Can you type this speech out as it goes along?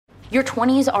Your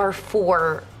 20s are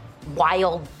for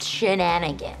wild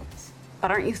shenanigans.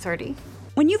 But aren't you 30?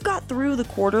 When you've got through the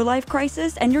quarter-life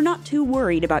crisis and you're not too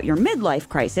worried about your midlife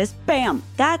crisis, bam,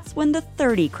 that's when the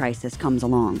 30 crisis comes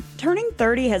along. Turning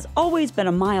 30 has always been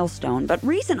a milestone, but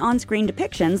recent on-screen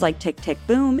depictions like Tick Tick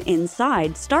Boom,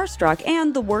 Inside, Starstruck,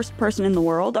 and The Worst Person in the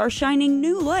World are shining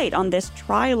new light on this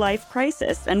tri-life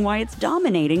crisis and why it's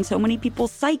dominating so many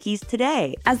people's psyches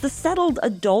today, as the settled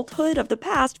adulthood of the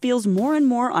past feels more and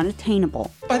more unattainable.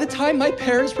 By the time my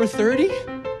parents were 30,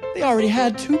 they already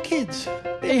had 2 kids.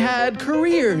 They had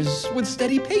careers with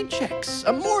steady paychecks,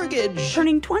 a mortgage.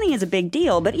 Turning 20 is a big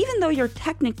deal, but even though you're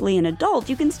technically an adult,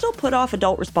 you can still put off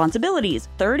adult responsibilities.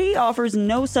 30 offers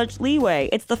no such leeway.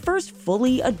 It's the first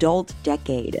fully adult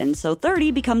decade, and so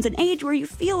 30 becomes an age where you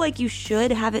feel like you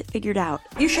should have it figured out.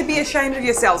 You should be ashamed of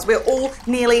yourselves. We're all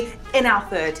nearly in our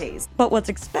 30s. But what's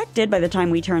expected by the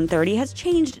time we turn 30 has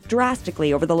changed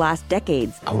drastically over the last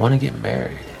decades. I want to get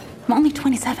married. I'm only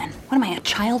 27. What am I, a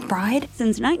child bride?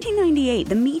 Since 1998,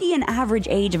 the median average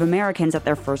age of Americans at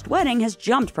their first wedding has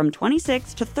jumped from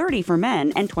 26 to 30 for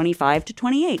men and 25 to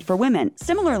 28 for women.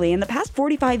 Similarly, in the past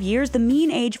 45 years, the mean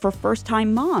age for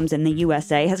first-time moms in the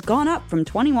USA has gone up from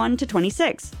 21 to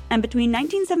 26. And between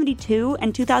 1972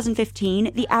 and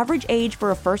 2015, the average age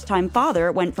for a first-time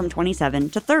father went from 27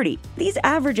 to 30. These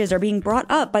averages are being brought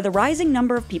up by the rising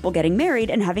number of people getting married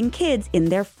and having kids in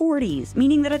their 40s,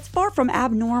 meaning that it's far from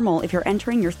abnormal if you're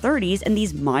entering your 30s and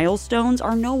these milestones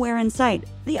are nowhere in sight.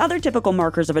 The other typical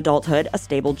markers of adulthood, a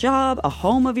stable job, a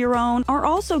home of your own, are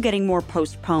also getting more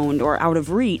postponed or out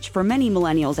of reach for many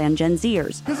millennials and Gen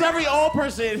Zers. Because every old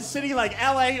person in a city like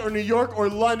LA or New York or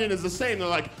London is the same. They're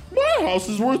like, my house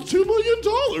is worth $2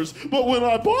 million, but when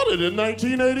I bought it in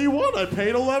 1981, I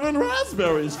paid 11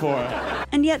 raspberries for it.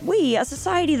 And yet we, a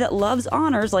society that loves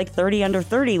honors like 30 under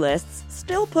 30 lists,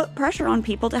 still put pressure on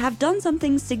people to have done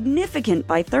something significant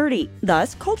by 30.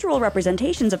 Thus, cultural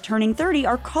representations of turning 30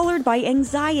 are colored by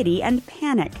anxiety and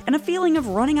panic, and a feeling of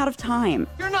running out of time.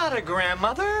 You're not a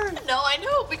grandmother. No, I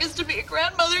know, because to be a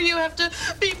grandmother, you have to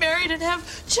be married and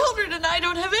have children, and I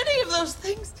don't have any of those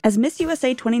things. As Miss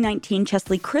USA 2019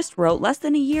 Chesley Christ wrote less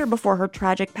than a year before her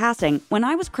tragic passing, when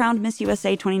I was crowned Miss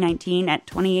USA 2019 at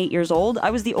 28 years old, I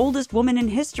was the oldest woman in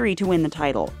history to win the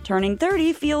title. Turning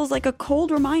 30 feels like a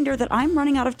cold reminder that I'm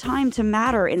running out of time to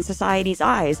matter in society's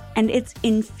eyes, and it's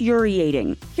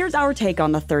infuriating. Here's our take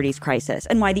on the 30s crisis,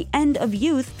 and why the end of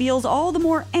youth feels all the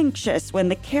more anxious when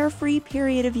the carefree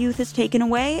period of youth is taken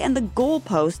away and the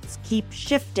goalposts keep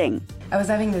shifting. I was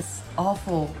having this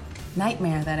awful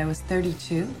nightmare that I was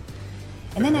 32,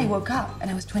 and then I woke up and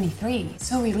I was 23,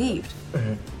 so relieved.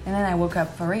 And then I woke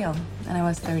up for real, and I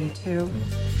was 32.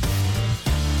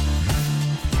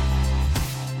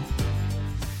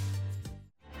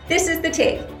 This is The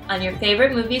Take on your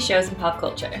favorite movies, shows, and pop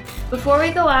culture. Before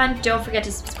we go on, don't forget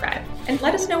to subscribe. And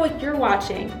let us know what you're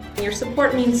watching. Your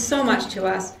support means so much to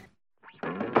us.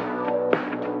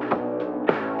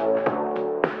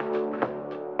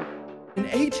 In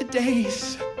 8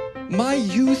 days, my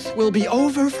youth will be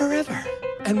over forever.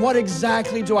 And what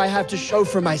exactly do I have to show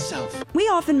for myself? We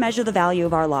often measure the value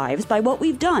of our lives by what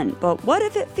we've done, but what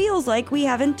if it feels like we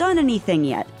haven't done anything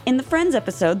yet? In the Friends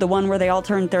episode, the one where they all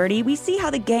turn 30, we see how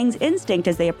the gang's instinct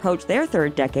as they approach their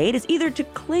third decade is either to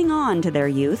cling on to their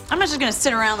youth. I'm not just gonna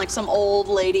sit around like some old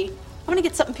lady. I'm gonna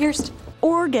get something pierced.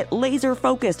 Or get laser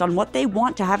focused on what they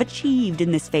want to have achieved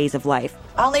in this phase of life.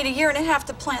 I'll need 1.5 years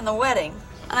to plan the wedding.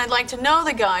 And I'd like to know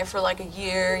the guy for like a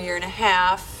year, 1.5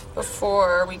 years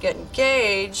before we get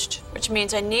engaged, which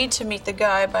means I need to meet the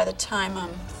guy by the time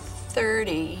I'm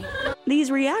 30. These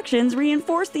reactions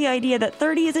reinforce the idea that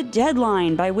 30 is a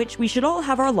deadline by which we should all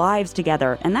have our lives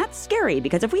together, and that's scary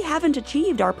because if we haven't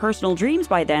achieved our personal dreams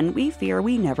by then, we fear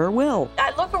we never will.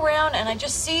 I look around and I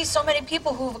just see so many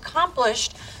people who've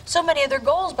accomplished so many of their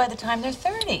goals by the time they're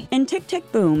 30. In Tick Tick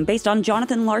Boom, based on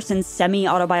Jonathan Larson's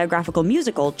semi-autobiographical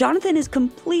musical, Jonathan is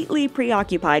completely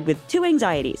preoccupied with 2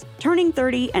 anxieties: turning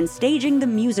 30 and staging the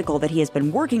musical that he has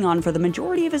been working on for the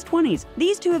majority of his 20s.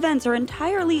 These 2 events are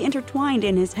entirely intertwined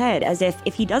in his head, as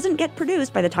if he doesn't get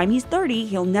produced by the time he's 30,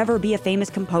 he'll never be a famous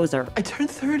composer. I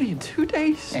turned 30 in 2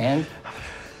 days. And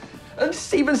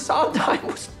Stephen Sondheim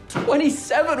was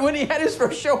 27 when he had his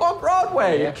first show on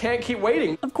Broadway. You can't keep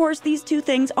waiting. Of course, these 2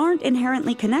 things aren't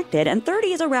inherently connected, and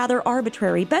 30 is a rather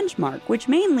arbitrary benchmark, which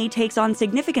mainly takes on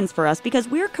significance for us because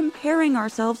we're comparing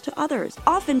ourselves to others,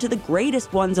 often to the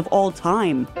greatest ones of all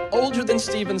time. Older than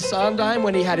Stephen Sondheim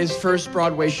when he had his first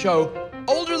Broadway show.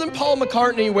 Older than Even Paul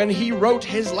McCartney, when he wrote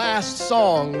his last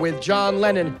song with John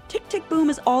Lennon. Tick, Tick, Boom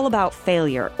is all about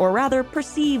failure, or rather,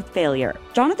 perceived failure.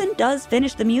 Jonathan does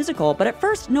finish the musical, but at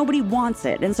first nobody wants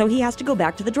it, and so he has to go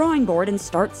back to the drawing board and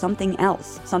start something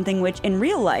else. Something which, in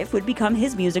real life, would become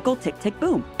his musical Tick, Tick,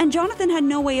 Boom. And Jonathan had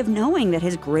no way of knowing that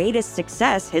his greatest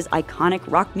success, his iconic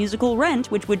rock musical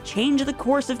Rent, which would change the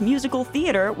course of musical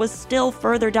theater, was still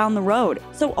further down the road.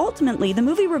 So ultimately, the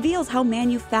movie reveals how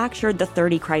manufactured the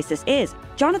 30 crisis is.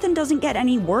 Jonathan doesn't get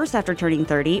any worse after turning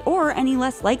 30, or any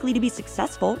less likely to be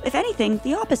successful. If anything,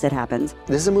 the opposite happens.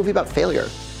 This is a movie about failure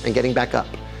and getting back up.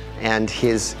 And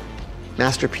his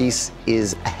masterpiece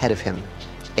is ahead of him.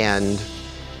 And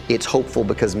it's hopeful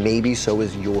because maybe so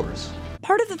is yours.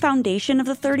 Part of the foundation of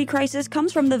the 30 crisis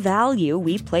comes from the value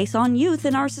we place on youth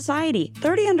in our society.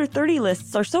 30 under 30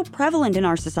 lists are so prevalent in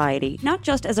our society, not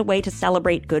just as a way to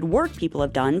celebrate good work people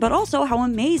have done, but also how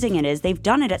amazing it is they've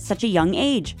done it at such a young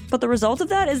age. But the result of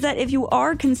that is that if you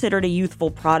are considered a youthful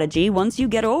prodigy, once you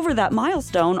get over that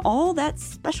milestone, all that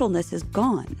specialness is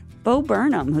gone. Bo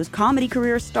Burnham, whose comedy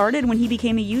career started when he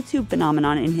became a YouTube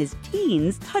phenomenon in his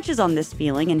teens, touches on this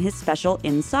feeling in his special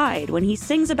Inside, when he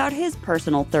sings about his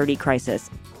personal 30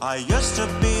 crisis. I used to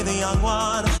be the young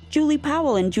one. Julie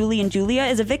Powell in Julie and Julia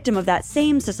is a victim of that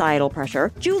same societal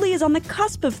pressure. Julie is on the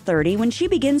cusp of 30 when she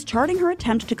begins charting her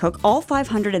attempt to cook all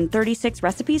 536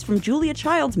 recipes from Julia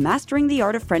Child's Mastering the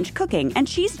Art of French Cooking, and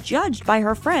she's judged by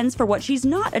her friends for what she's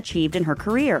not achieved in her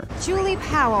career. Julie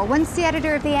Powell, once the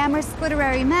editor of the Amherst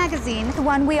Literary Magazine, the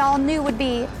one we all knew would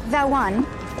be the one,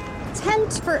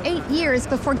 temped for 8 years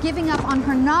before giving up on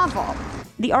her novel.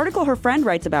 The article her friend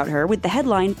writes about her, with the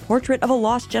headline Portrait of a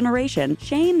Lost Generation,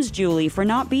 shames Julie for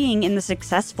not being in the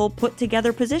successful,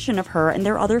 put-together position of her and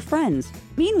their other friends.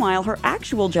 Meanwhile, her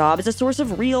actual job is a source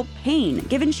of real pain,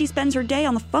 given she spends her day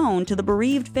on the phone to the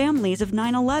bereaved families of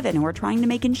 9/11 who are trying to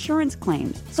make insurance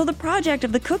claims. So the project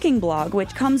of the cooking blog,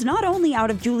 which comes not only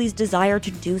out of Julie's desire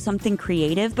to do something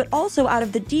creative, but also out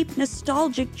of the deep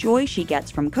nostalgic joy she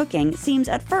gets from cooking, seems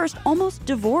at first almost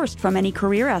divorced from any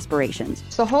career aspirations.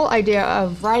 So the whole idea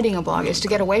of writing a blog is to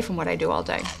get away from what I do all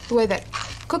day. The way that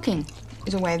cooking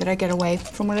is a way that I get away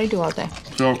from what I do all day.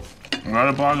 So, write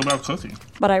a blog about cooking.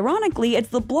 But ironically, it's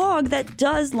the blog that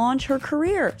does launch her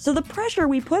career. So the pressure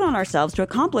we put on ourselves to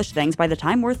accomplish things by the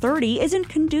time we're 30 isn't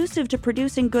conducive to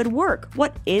producing good work.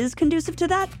 What is conducive to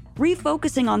that?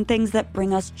 Refocusing on things that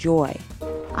bring us joy.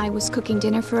 I was cooking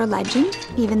dinner for a legend,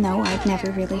 even though I'd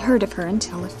never really heard of her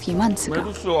until a few months ago.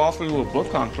 Maybe she'll offer you a book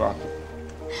contract.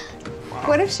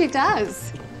 What if she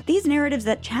does? These narratives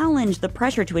that challenge the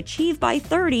pressure to achieve by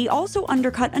 30 also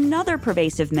undercut another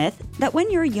pervasive myth, that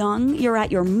when you're young, you're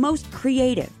at your most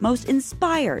creative, most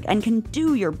inspired, and can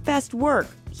do your best work.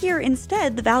 Here,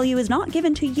 instead, the value is not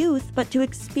given to youth, but to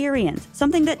experience,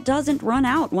 something that doesn't run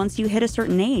out once you hit a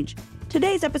certain age.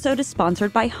 Today's episode is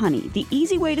sponsored by Honey, the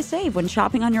easy way to save when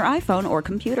shopping on your iPhone or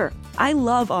computer. I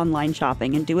love online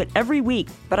shopping and do it every week,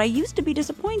 but I used to be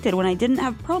disappointed when I didn't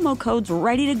have promo codes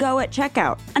ready to go at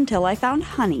checkout, until I found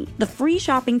Honey, the free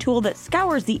shopping tool that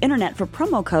scours the internet for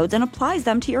promo codes and applies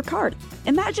them to your cart.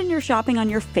 Imagine you're shopping on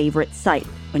your favorite site.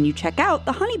 When you check out,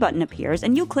 the Honey button appears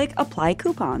and you click Apply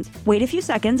Coupons. Wait a few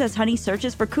seconds as Honey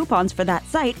searches for coupons for that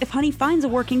site. If Honey finds a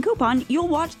working coupon, you'll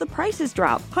watch the prices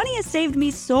drop. Honey has saved me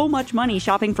so much money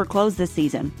shopping for clothes this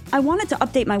season. I wanted to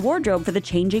update my wardrobe for the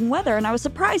changing weather, and I was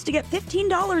surprised to get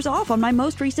 $15 off on my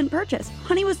most recent purchase.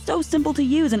 Honey was so simple to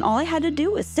use, and all I had to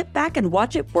do was sit back and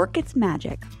watch it work its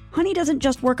magic. Honey doesn't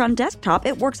just work on desktop,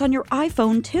 it works on your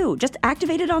iPhone too. Just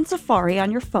activate it on Safari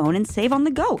on your phone and save on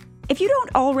the go. If you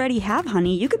don't already have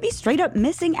Honey, you could be straight up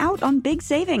missing out on big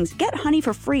savings. Get Honey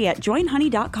for free at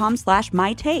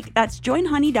joinhoney.com/mytake. That's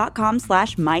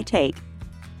joinhoney.com/mytake.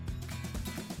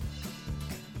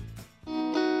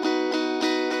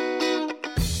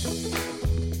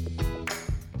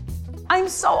 I'm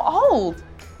so old.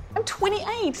 I'm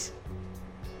 28.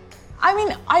 I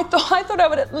mean, I thought I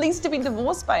would at least have been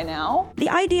divorced by now. The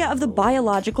idea of the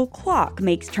biological clock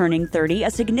makes turning 30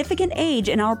 a significant age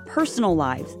in our personal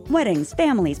lives. Weddings,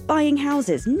 families, buying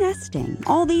houses, nesting.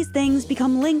 All these things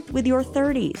become linked with your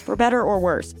 30s, for better or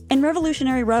worse. In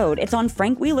Revolutionary Road, it's on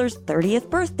Frank Wheeler's 30th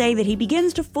birthday that he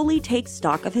begins to fully take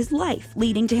stock of his life,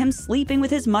 leading to him sleeping with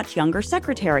his much younger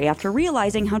secretary after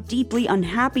realizing how deeply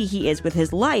unhappy he is with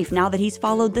his life now that he's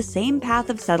followed the same path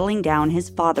of settling down his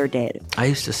father did. I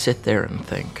used to sit there and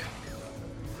think,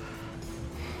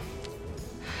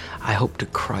 I hope to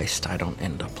Christ I don't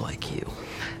end up like you.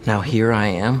 Now here I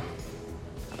am,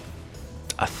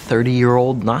 a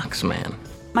 30-year-old Knox man.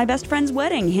 My Best Friend's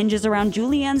Wedding hinges around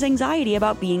Julianne's anxiety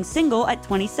about being single at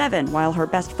 27, while her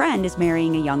best friend is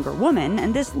marrying a younger woman,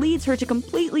 and this leads her to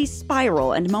completely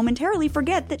spiral and momentarily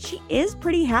forget that she is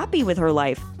pretty happy with her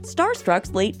life.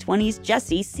 Starstruck's late 20s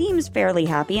Jessie seems fairly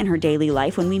happy in her daily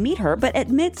life when we meet her, but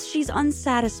admits she's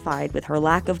unsatisfied with her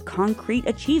lack of concrete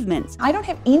achievements. I don't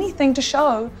have anything to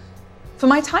show for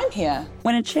my time here.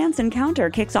 When a chance encounter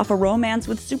kicks off a romance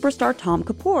with superstar Tom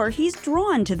Kapoor, he's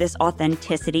drawn to this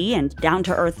authenticity and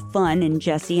down-to-earth fun in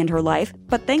Jessie and her life.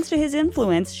 But thanks to his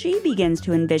influence, she begins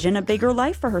to envision a bigger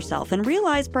life for herself and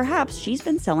realize perhaps she's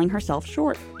been selling herself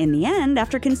short. In the end,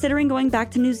 after considering going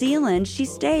back to New Zealand, she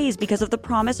stays because of the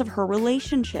promise of her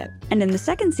relationship. And in the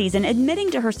second season, admitting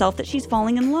to herself that she's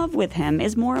falling in love with him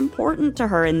is more important to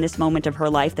her in this moment of her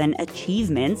life than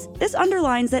achievements. This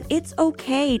underlines that it's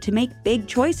okay to make big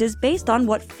choices based on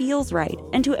what feels right,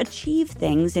 and to achieve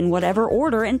things in whatever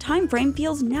order and time frame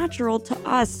feels natural to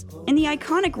us. In the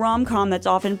iconic rom-com that's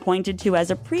often pointed to as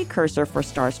a precursor for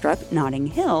Starstruck, Notting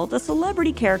Hill, the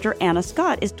celebrity character Anna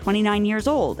Scott is 29 years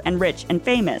old and rich and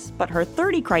famous, but her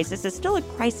 30 crisis is still a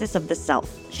crisis of the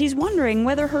self. She's wondering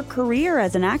whether her career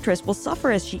as an actress will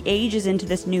suffer as she ages into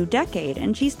this new decade,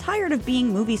 and she's tired of being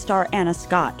movie star Anna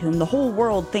Scott, whom the whole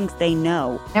world thinks they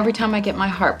know. Every time I get my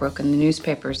heart broken, the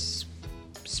newspapers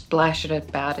splash it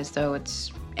about as though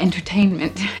it's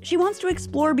entertainment. She wants to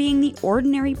explore being the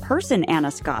ordinary person Anna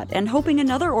Scott, and hoping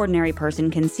another ordinary person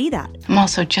can see that. I'm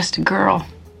also just a girl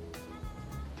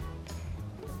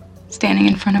standing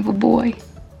in front of a boy,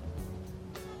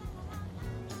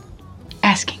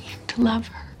 asking him to love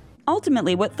her.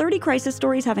 Ultimately, what 30 crisis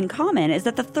stories have in common is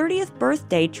that the 30th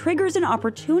birthday triggers an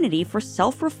opportunity for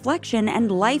self-reflection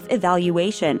and life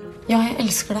evaluation. Jag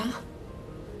älskar dig.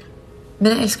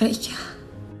 Men jag älskar dig inte.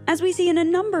 As we see in a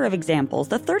number of examples,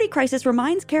 the 30 crisis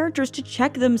reminds characters to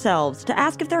check themselves, to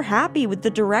ask if they're happy with the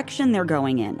direction they're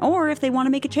going in, or if they want to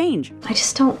make a change. I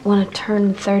just don't want to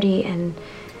turn 30 and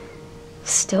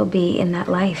still be in that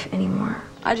life anymore.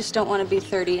 I just don't want to be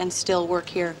 30 and still work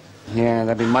here. Yeah,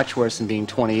 that'd be much worse than being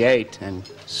 28 and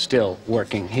still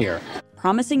working here.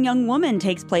 Promising Young Woman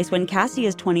takes place when Cassie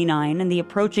is 29, and the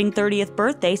approaching 30th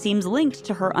birthday seems linked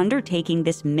to her undertaking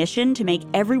this mission to make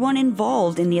everyone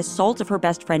involved in the assault of her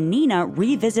best friend Nina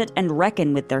revisit and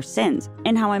reckon with their sins.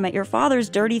 In How I Met Your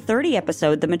Father's Dirty 30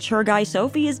 episode, the mature guy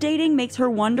Sophie is dating makes her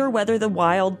wonder whether the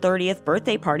wild 30th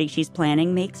birthday party she's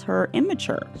planning makes her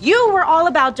immature. You were all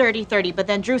about Dirty 30, but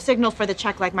then Drew signaled for the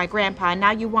check like my grandpa, and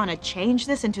now you want to change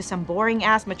this into some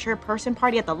boring-ass mature person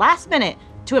party at the last minute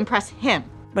to impress him.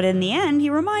 But in the end, he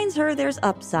reminds her there's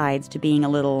upsides to being a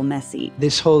little messy.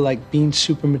 This whole like being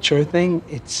super mature thing,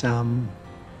 it's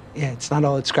not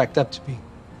all it's cracked up to be.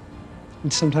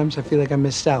 And sometimes I feel like I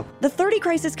missed out. The 30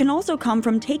 crisis can also come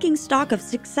from taking stock of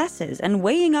successes and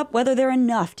weighing up whether they're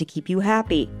enough to keep you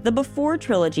happy. The Before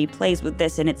trilogy plays with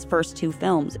this in its first two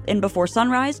films. In Before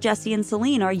Sunrise, Jessie and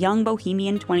Celine are young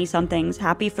bohemian 20-somethings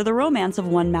happy for the romance of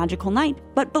one magical night,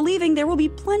 but believing there will be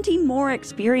plenty more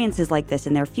experiences like this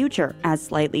in their future. As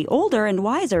slightly older and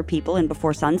wiser people in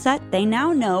Before Sunset, they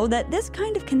now know that this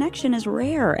kind of connection is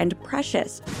rare and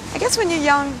precious. I guess when you're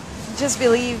young, just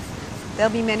believe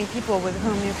there'll be many people with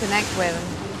whom you connect with.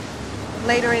 And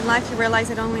later in life, you realize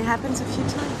it only happens a few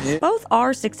times. Both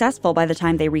are successful by the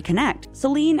time they reconnect.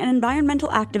 Celine, an environmental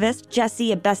activist,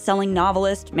 Jessie, a best-selling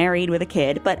novelist, married with a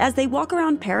kid. But as they walk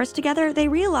around Paris together, they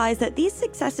realize that these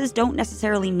successes don't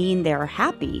necessarily mean they're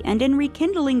happy. And in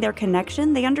rekindling their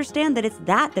connection, they understand that it's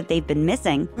that they've been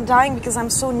missing. I'm dying because I'm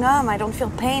so numb. I don't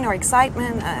feel pain or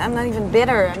excitement. I'm not even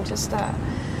bitter. I'm just,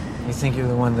 You think you're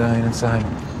the one dying inside.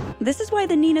 This is why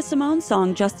the Nina Simone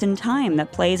song Just in Time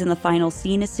that plays in the final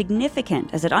scene is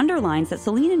significant, as it underlines that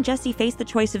Celine and Jessie face the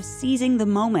choice of seizing the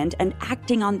moment and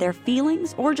acting on their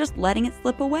feelings or just letting it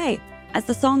slip away. As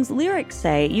the song's lyrics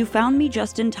say, "You found me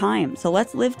just in time, so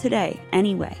let's live today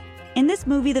anyway." In this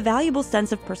movie, the valuable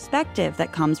sense of perspective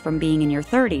that comes from being in your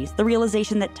 30s, the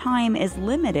realization that time is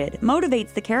limited,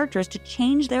 motivates the characters to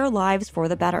change their lives for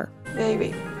the better.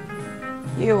 Baby,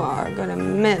 you are gonna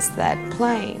miss that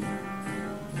plane.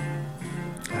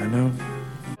 I know.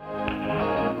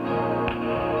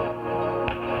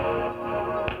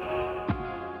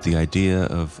 The idea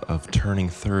of turning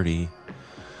 30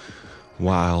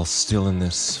 while still in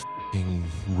this f***ing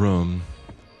room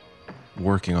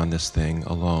working on this thing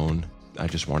alone, I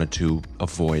just wanted to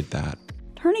avoid that.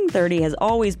 Turning 30 has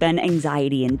always been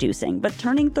anxiety-inducing, but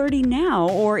turning 30 now,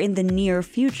 or in the near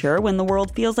future, when the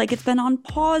world feels like it's been on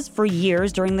pause for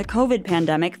years during the COVID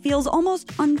pandemic, feels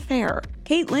almost unfair.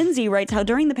 Kate Lindsay writes how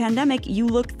during the pandemic, "You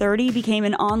look 30" became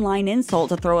an online insult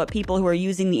to throw at people who are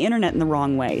using the internet in the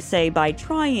wrong way, say by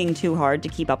trying too hard to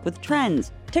keep up with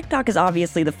trends. TikTok is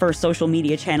obviously the first social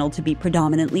media channel to be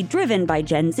predominantly driven by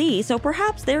Gen Z, so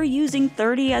perhaps their using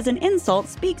 30 as an insult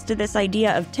speaks to this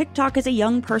idea of TikTok as a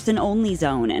young person-only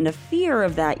zone and a fear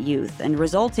of that youth and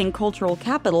resulting cultural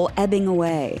capital ebbing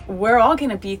away. We're all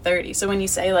gonna be 30, so when you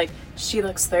say, like, she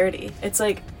looks 30, it's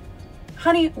like,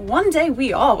 honey, one day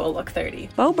we all will look 30.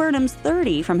 Bo Burnham's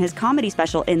 30 from his comedy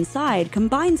special Inside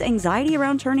combines anxiety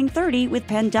around turning 30 with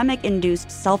pandemic-induced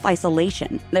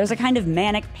self-isolation. There's a kind of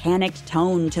manic, panicked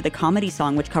tone to the comedy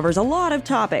song which covers a lot of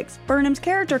topics. Burnham's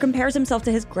character compares himself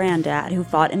to his granddad, who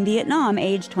fought in Vietnam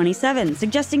aged 27,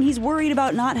 suggesting he's worried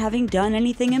about not having done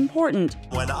anything important.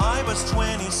 When I was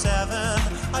 27,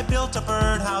 I built a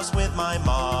birdhouse with my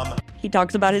mom. He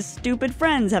talks about his stupid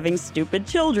friends having stupid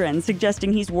children,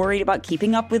 suggesting he's worried about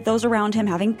keeping up with those around him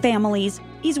having families.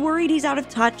 He's worried he's out of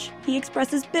touch. He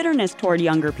expresses bitterness toward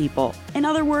younger people. In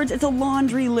other words, it's a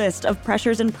laundry list of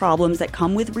pressures and problems that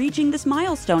come with reaching this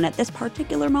milestone at this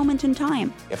particular moment in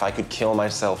time. If I could kill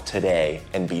myself today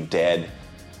and be dead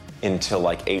until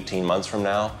like 18 months from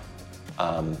now,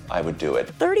 I would do it.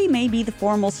 30 may be the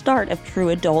formal start of true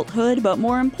adulthood, but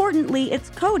more importantly,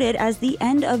 it's coded as the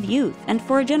end of youth. And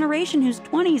for a generation whose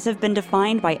 20s have been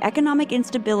defined by economic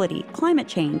instability, climate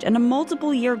change, and a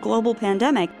multiple-year global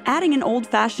pandemic, adding an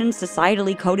old-fashioned,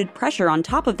 societally coded pressure on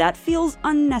top of that feels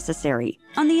unnecessary.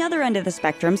 On the other end of the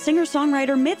spectrum,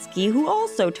 singer-songwriter Mitski, who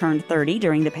also turned 30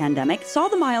 during the pandemic, saw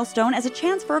the milestone as a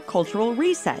chance for a cultural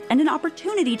reset and an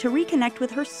opportunity to reconnect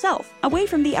with herself, away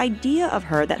from the idea of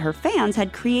her that her fans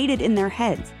had created in their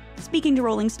heads. Speaking to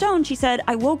Rolling Stone, she said,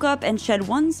 "I woke up and shed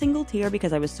one single tear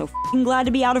because I was so f***ing glad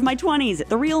to be out of my 20s.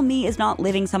 The real me is not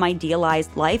living some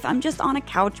idealized life. I'm just on a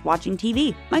couch watching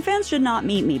TV. My fans should not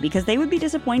meet me because they would be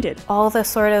disappointed." All the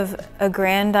sort of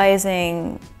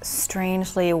aggrandizing,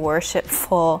 strangely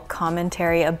worshipful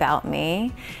commentary about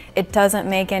me, it doesn't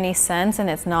make any sense and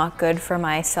it's not good for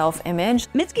my self-image.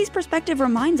 Mitski's perspective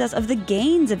reminds us of the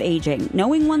gains of aging,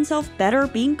 knowing oneself better,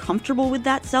 being comfortable with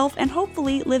that self, and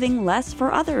hopefully living less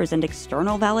for others and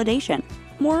external validation.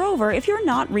 Moreover, if you're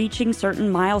not reaching certain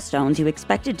milestones you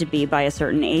expected to be by a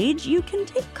certain age, you can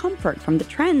take comfort from the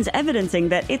trends evidencing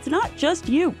that it's not just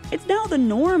you. It's now the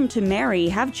norm to marry,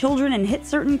 have children, and hit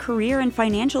certain career and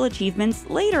financial achievements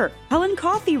later. Helen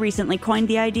Coffey recently coined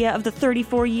the idea of the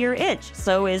 34-year itch.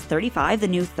 So is 35 the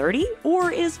new 30?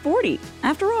 Or is 40?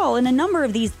 After all, in a number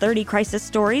of these 30 crisis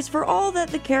stories, for all that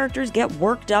the characters get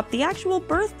worked up, the actual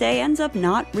birthday ends up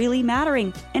not really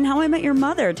mattering. In How I Met Your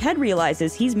Mother, Ted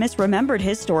realizes he's misremembered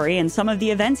his story and some of the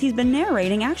events he's been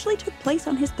narrating actually took place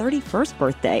on his 31st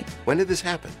birthday. When did this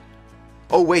happen?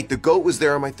 Oh wait, the goat was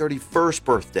there on my 31st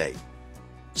birthday.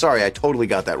 Sorry, I totally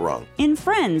got that wrong. In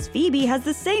Friends, Phoebe has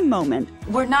the same moment.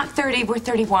 We're not 30, we're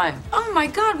 31. Oh my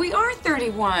God, we are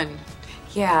 31.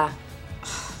 Yeah.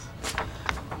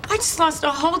 I just lost a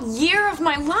whole year of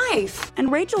my life. And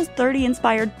Rachel's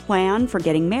 30-inspired plan for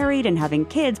getting married and having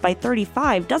kids by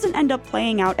 35 doesn't end up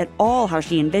playing out at all how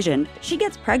she envisioned. She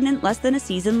gets pregnant less than a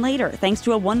season later, thanks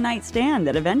to a one-night stand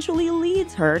that eventually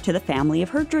leads her to the family of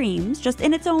her dreams, just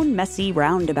in its own messy,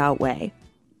 roundabout way.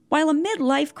 While a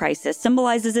midlife crisis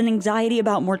symbolizes an anxiety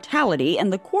about mortality,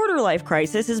 and the quarter-life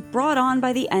crisis is brought on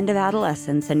by the end of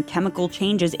adolescence and chemical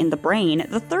changes in the brain,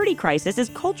 the 30 crisis is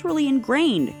culturally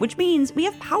ingrained, which means we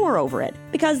have power over it,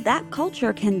 because that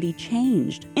culture can be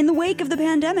changed. In the wake of the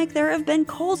pandemic, there have been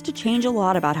calls to change a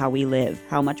lot about how we live,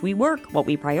 how much we work, what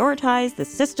we prioritize, the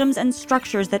systems and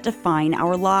structures that define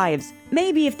our lives.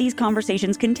 Maybe if these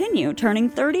conversations continue, turning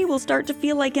 30 will start to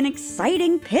feel like an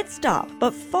exciting pit stop,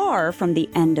 but far from the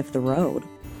end of the road.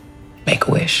 Make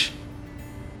a wish.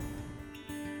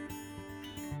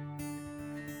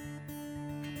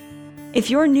 If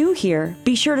you're new here,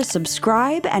 be sure to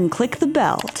subscribe and click the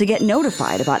bell to get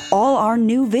notified about all our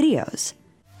new videos.